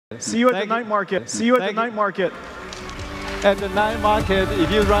See you at the night market. See you at the night market. At the night market,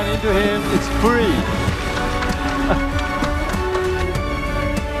 if you run into him, it's free.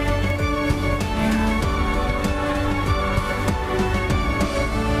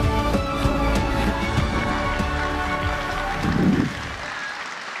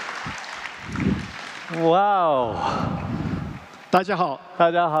 Wow. 大家好。大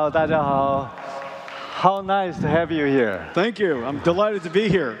家好，大家好。How nice to have you here. Thank you. I'm delighted to be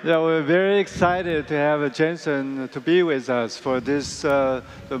here. Yeah, we're very excited to have Jensen to be with us for this, the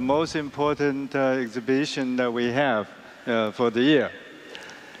most important exhibition that we have for the year.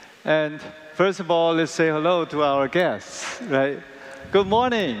 And first of all, let's say hello to our guests, right? Good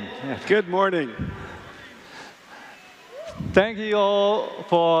morning. Good morning. Thank you all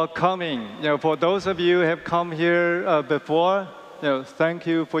for coming. For those of you who have come here before, thank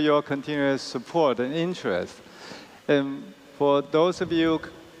you for your continuous support and interest. And for those of you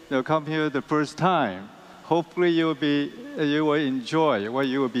who come here the first time, hopefully you will enjoy what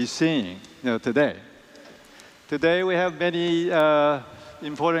you will be seeing today. Today we have many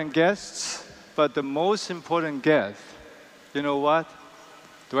important guests, but the most important guest, you know what?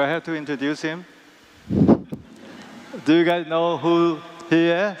 Do I have to introduce him? Do you guys know who he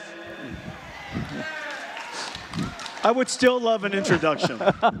is? I would still love an introduction.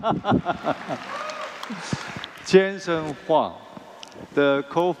 Jensen Huang, the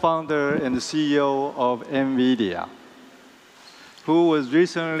co-founder and CEO of NVIDIA, who was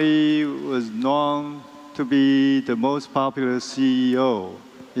recently known to be the most popular CEO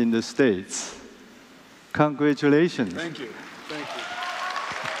in the States. Congratulations. Thank you. Thank you.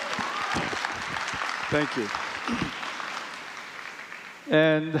 Thank you.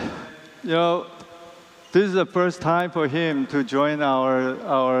 And, this is the first time for him to join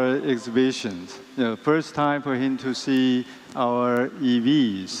our exhibitions. First time for him to see our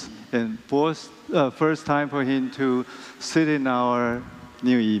EVs, and first time for him to sit in our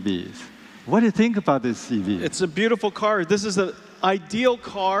new EVs. What do you think about this EV? It's a beautiful car. This is an ideal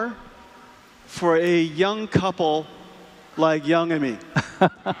car for a young couple like Young and me.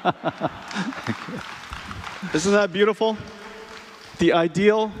 Isn't that beautiful? The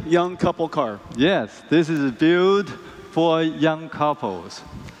ideal young couple car. Yes, this is built for young couples.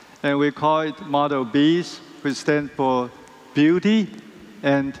 And we call it Model Beast, which stands for Beauty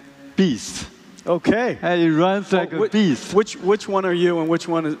and Beast. Okay. And it runs like a beast. Which one are you and which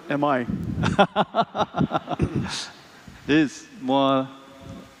one am I? It's more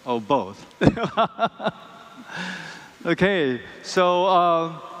of both. Okay,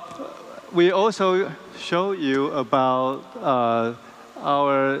 so we also show you about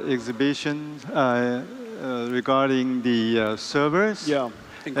our exhibition regarding the servers. Yeah,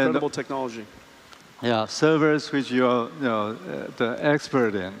 incredible technology. Yeah, servers which you're the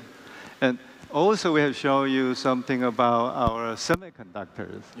expert in. And also we have shown you something about our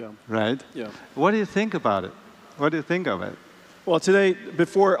semiconductors, right? Yeah. What do you think about it? What do you think of it? Well, today,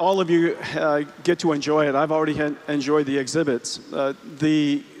 before all of you get to enjoy it, I've already enjoyed the exhibits.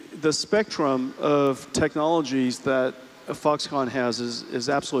 The spectrum of technologies that Foxconn has is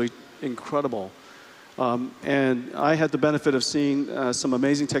absolutely incredible. And I had the benefit of seeing some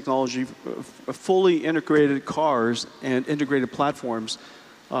amazing technology, fully integrated cars and integrated platforms,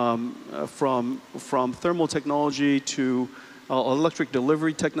 from thermal technology to electric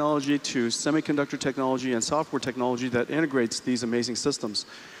delivery technology to semiconductor technology and software technology that integrates these amazing systems.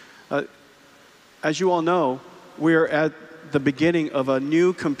 As you all know, we're at the beginning of a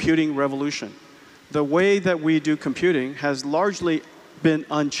new computing revolution. The way that we do computing has largely been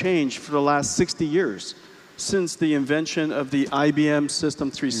unchanged for the last 60 years, since the invention of the IBM System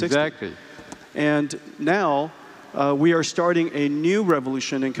 360. Exactly. And now we are starting a new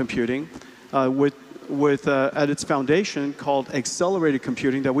revolution in computing with at its foundation called accelerated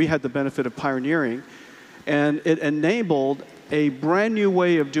computing that we had the benefit of pioneering. And it enabled a brand new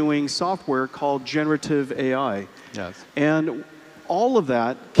way of doing software called generative AI. Yes. And all of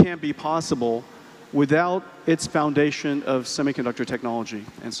that can't be possible without its foundation of semiconductor technology.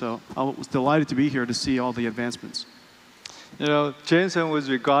 And so I was delighted to be here to see all the advancements. Jensen was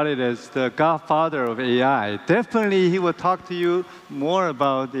regarded as the godfather of AI. Definitely, he will talk to you more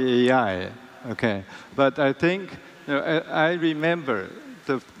about the AI. Okay, but I think I remember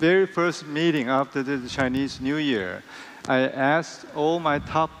the very first meeting after the Chinese New Year. I asked all my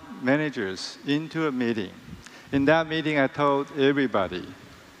top managers into a meeting. In that meeting, I told everybody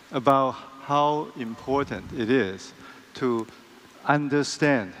about how important it is to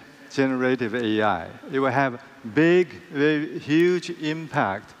understand generative AI. It will have big, very huge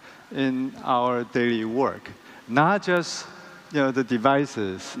impact in our daily work. Not just the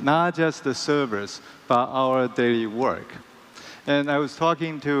devices, not just the servers, but our daily work. And I was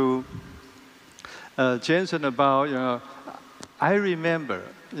talking to Jensen about, I remember,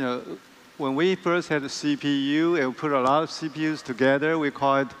 when we first had a CPU and we put a lot of CPUs together, we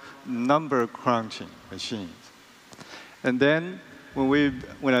call it number crunching machines. And then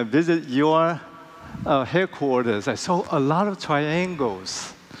when I visit your headquarters, I saw a lot of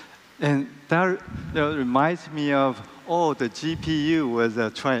triangles. And that reminds me of, the GPU was a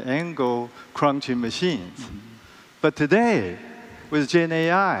triangle crunching machines. Mm-hmm. But today, with Gen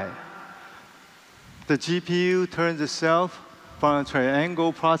AI, the GPU turns itself from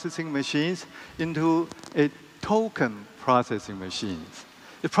triangle processing machines into a token processing machines.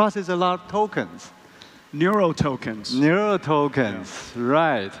 It processes a lot of tokens. Neurotokens. Neurotokens, yeah.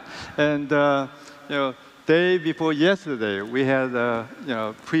 Right. And day before yesterday, we had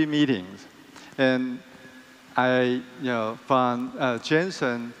pre-meetings, and I, from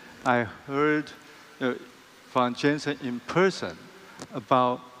Jensen, I heard from Jensen in person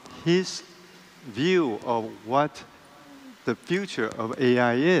about his view of what the future of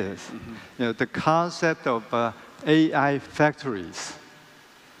AI is. Mm-hmm. The concept of AI factories.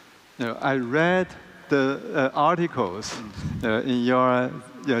 I read the articles in your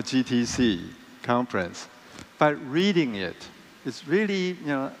GTC conference, but reading it, it's really,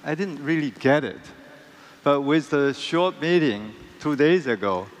 I didn't really get it. But with the short meeting 2 days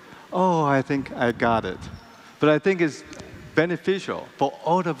ago, I think I got it. But I think it's beneficial for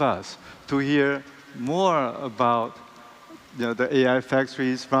all of us to hear more about the AI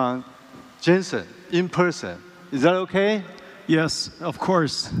factories from Jensen in person. Is that okay? Yes, of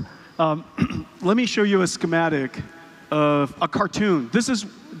course. Let me show you a schematic of a cartoon. This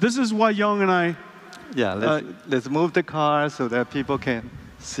is why Young and I. Yeah, let's move the car so that people can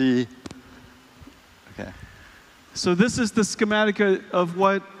see. Okay. So this is the schematic of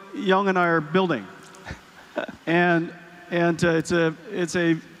what Young and I are building, and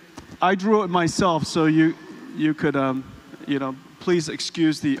I drew it myself, so you could please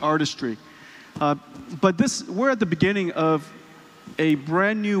excuse the artistry. But we're at the beginning of a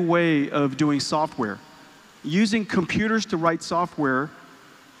brand new way of doing software, using computers to write software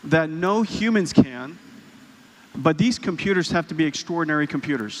that no humans can, but these computers have to be extraordinary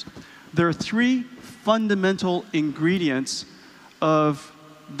computers. There are 3 fundamental ingredients of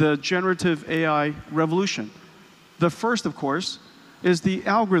the generative AI revolution. The first, of course, is the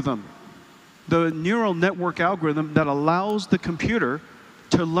algorithm, the neural network algorithm that allows the computer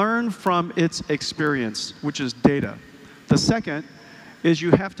to learn from its experience, which is data. The second is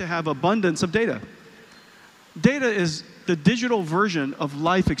you have to have abundance of data. Data is the digital version of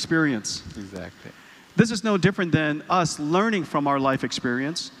life experience. Exactly. This is no different than us learning from our life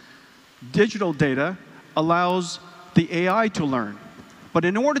experience. Digital data allows the AI to learn. But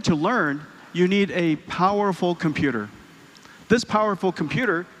in order to learn, you need a powerful computer. This powerful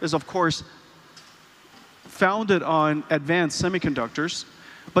computer is, of course, founded on advanced semiconductors,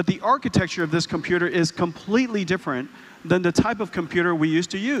 but the architecture of this computer is completely different than the type of computer we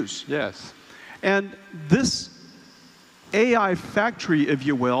used to use. Yes. And this AI factory, if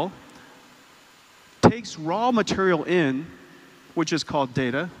you will, takes raw material in, which is called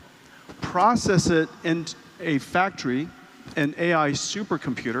data, process it in a factory, an AI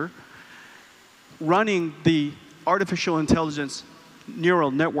supercomputer, running the artificial intelligence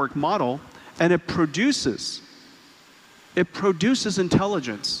neural network model, and it produces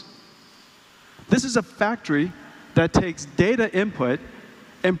intelligence. This is a factory that takes data input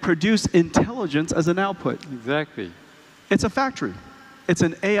and produce intelligence as an output. Exactly. It's a factory. It's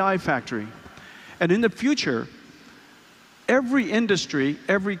an AI factory. And in the future, every industry,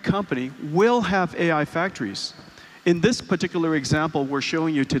 every company will have AI factories. In this particular example we're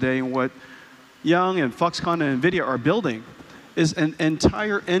showing you today, what Young and Foxconn and NVIDIA are building is an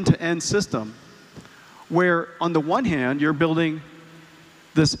entire end-to-end system where, on the one hand, you're building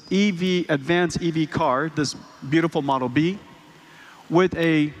this advanced EV car, this beautiful Model B, with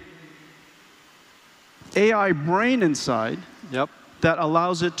a AI brain inside. Yep. That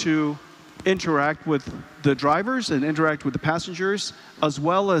allows it to interact with the drivers and interact with the passengers, as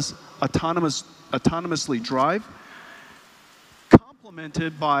well as autonomously drive.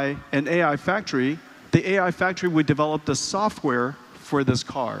 Complemented by an AI factory, the AI factory would develop the software for this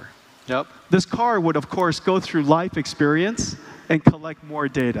car. Yep. This car would, of course, go through life experience and collect more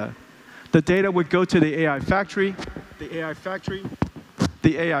data. The data would go to the AI factory. The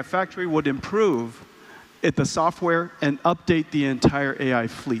AI factory would improve the software and update the entire AI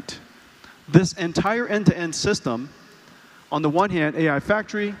fleet. This entire end-to-end system, on the one hand, AI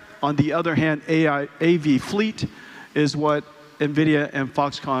factory, on the other hand, AV fleet, is what NVIDIA and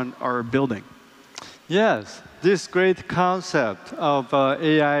Foxconn are building. Yes, this great concept of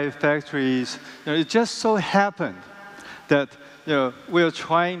AI factories, it just so happened that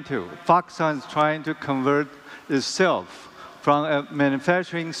Foxconn is trying to convert itself from a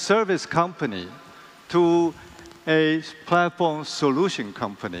manufacturing service company to a platform solution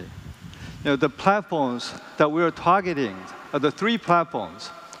company. The platforms that we are targeting are the 3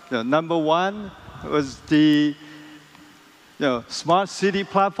 platforms. Number 1 was the smart city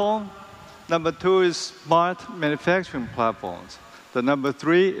platform. Number 2 is smart manufacturing platforms. The number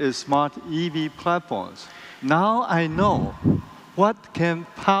 3 is smart EV platforms. Now I know what can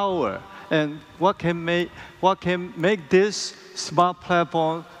power and what can make this smart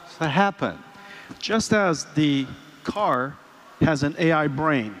platform happen. Just as the car has an AI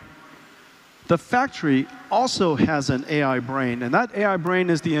brain, the factory also has an AI brain, and that AI brain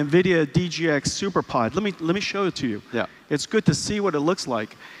is the NVIDIA DGX SuperPod. Let me show it to you. Yeah. It's good to see what it looks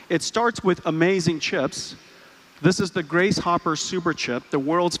like. It starts with amazing chips. This is the Grace Hopper Super Chip, the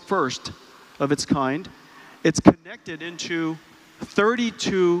world's first of its kind. It's connected into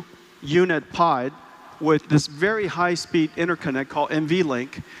 32-unit pod with this very high-speed interconnect called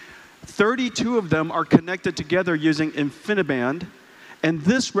NVLink. 32 of them are connected together using InfiniBand. And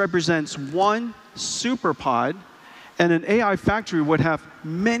this represents one SuperPod, and an AI factory would have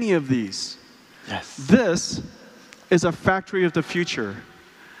many of these. Yes. This is a factory of the future.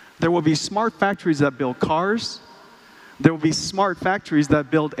 There will be smart factories that build cars. There will be smart factories that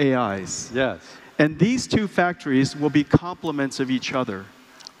build AIs. Yes. And these 2 factories will be complements of each other.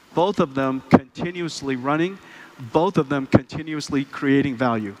 Both of them continuously running, both of them continuously creating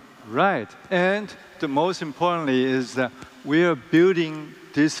value. Right. And the most importantly is that we are building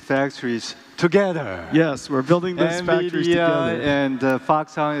these factories together. Yes, we're building these factories together. And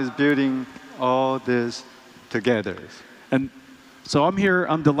Foxconn is building all this together. And so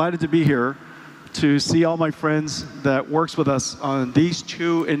I'm delighted to be here to see all my friends that works with us on these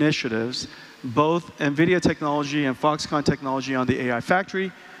 2 initiatives, both NVIDIA technology and Foxconn technology on the AI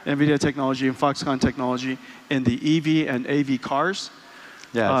factory, NVIDIA technology and Foxconn technology in the EV and AV cars.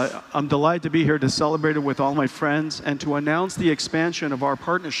 Yes. I'm delighted to be here to celebrate it with all my friends and to announce the expansion of our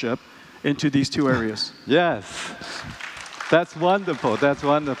partnership into these 2 areas. Yes. That's wonderful. That's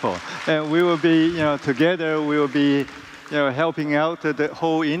wonderful. And we will be, together we will be, helping out the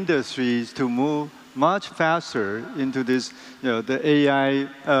whole industries to move much faster into this, the AI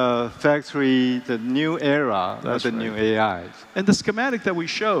factory, the new era of the new AIs. And the schematic that we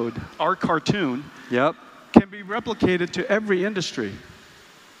showed, our cartoon, yep, can be replicated to every industry.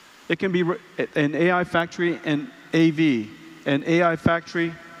 It can be an AI factory in AV, an AI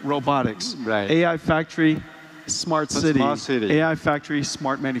factory robotics, right. AI factory smart city, AI factory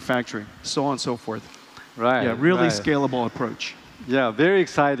smart manufacturing, so on and so forth. Right. Yeah, really right. scalable approach. Yeah, very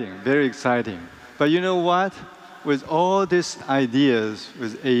exciting, very exciting. But you know what? With all these ideas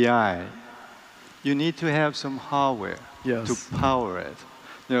with AI, you need to have some hardware to power it.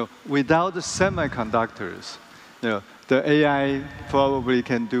 Without the semiconductors, the AI probably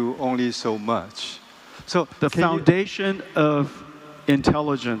can do only so much. So the foundation of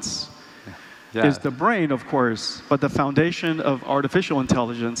intelligence is the brain, of course, but the foundation of artificial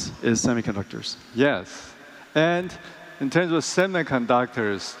intelligence is semiconductors. Yes, and in terms of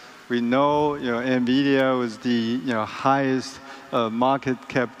semiconductors, we know NVIDIA was the highest market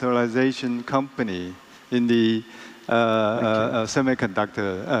capitalization company in the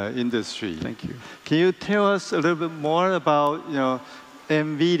semiconductor industry. Thank you. Can you tell us a little bit more about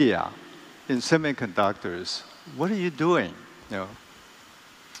NVIDIA in semiconductors? What are you doing?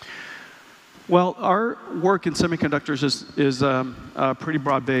 Well, our work in semiconductors is pretty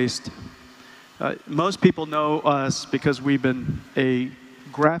broad-based. Most people know us because we've been a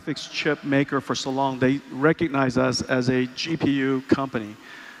graphics chip maker for so long. They recognize us as a GPU company.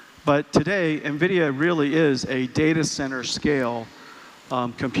 But today, NVIDIA really is a data center scale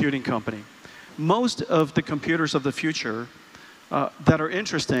computing company. Most of the computers of the future that are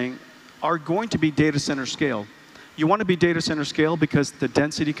interesting are going to be data center scale. You want to be data center scale because the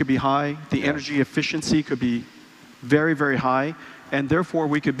density could be high, the energy efficiency could be very, very high, and therefore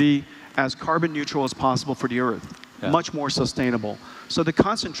we could be as carbon neutral as possible for the Earth, much more sustainable. So the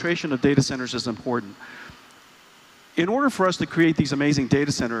concentration of data centers is important. In order for us to create these amazing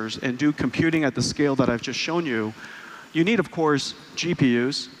data centers and do computing at the scale that I've just shown you, you need, of course,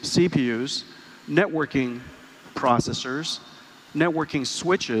 GPUs, CPUs, networking processors, networking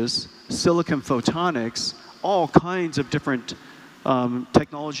switches, silicon photonics, all kinds of different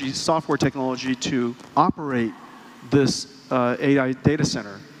technology, software technology to operate this AI data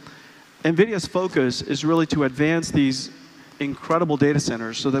center. NVIDIA's focus is really to advance these incredible data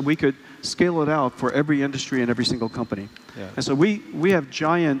centers so that we could scale it out for every industry and every single company. Yeah. And so we have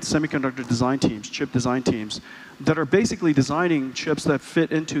giant semiconductor design teams, chip design teams, that are basically designing chips that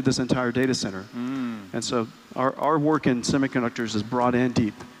fit into this entire data center. And so our work in semiconductors is broad and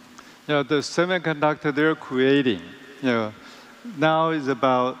deep. The semiconductor they're creating, now is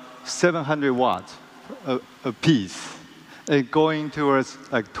about 700 watts a piece, and going towards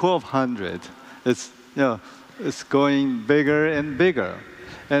like 1,200. It's going bigger and bigger.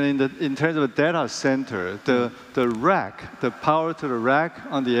 And in terms of a data center, the rack, the power to the rack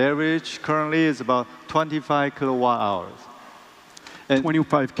on the average currently is about 25 kilowatt hours. And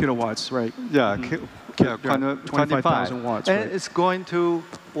 25 kilowatts, right? Yeah, 25,000 watts. And right. it's going to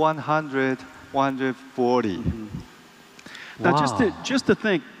 100, 140. Now, Wow. just to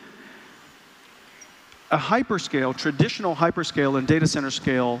think, a hyperscale, traditional hyperscale and data center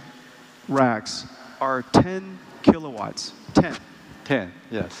scale racks are 10 kilowatts. 10.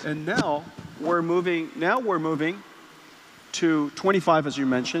 Yes. And now we're moving to 25, as you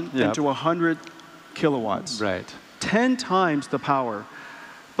mentioned, and to 100 kilowatts. Right. 10 times the power.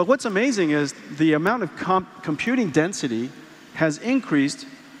 But what's amazing is the amount of computing density has increased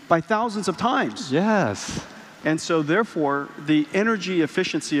by thousands of times. Yes. And so therefore, the energy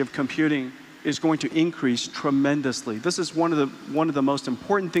efficiency of computing is going to increase tremendously. This is one of the most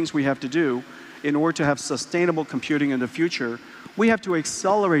important things we have to do in order to have sustainable computing in the future. We have to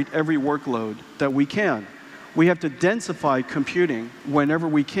accelerate every workload that we can. We have to densify computing whenever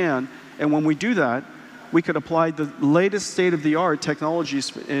we can, and when we do that, we could apply the latest state-of-the-art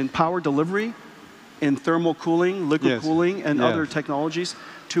technologies in power delivery, in thermal cooling, liquid cooling, and other technologies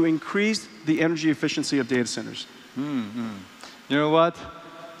to increase the energy efficiency of data centers. You know what?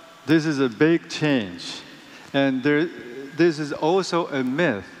 This is a big change, and this is also a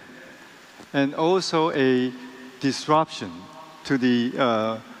myth, and also a disruption to the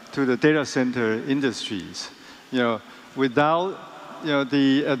data center industries. Without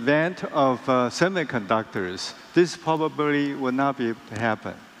the advent of semiconductors, this probably would not be able to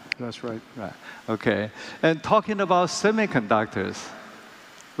happen. That's right. Right. Okay. And talking about semiconductors,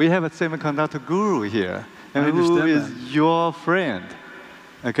 we have a semiconductor guru here, and who is your friend.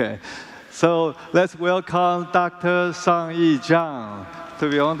 Okay. So let's welcome Dr. Sang-Yi Zhang to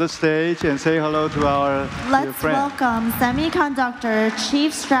be on the stage and say hello to our dear friend. Let's welcome Semiconductor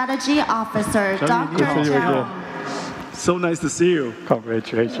Chief Strategy Officer, Dr. Zhang. So nice to see you.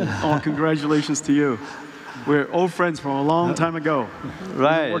 Congratulations. Oh, congratulations to you. We're old friends from a long time ago.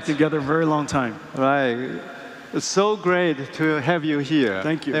 Right. We worked together a very long time. Right. It's so great to have you here.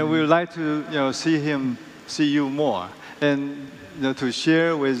 Thank you. And we would like to see you more, and to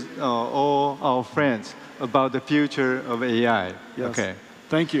share with all our friends about the future of AI. Yes. Okay.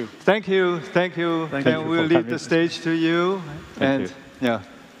 Thank you. Thank you. Thank you. Thank and you we'll leave the stage to you. Thank you.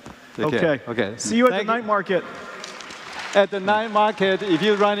 Take care. Okay. See you at the night market. At the night market, if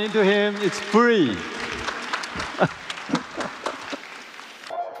you run into him, it's free.100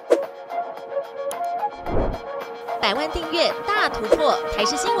万订阅大突破，台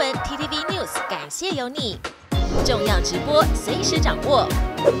视新闻 TTVNews 感谢有你，重要直播随时掌握，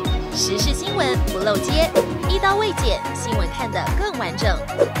时事新闻不漏接，一刀未剪，新闻看得更完整，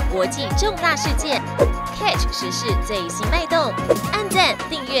国际重大事件 ，catch 时事最新脉动，按赞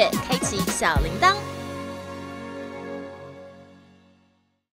订阅，开启小铃铛。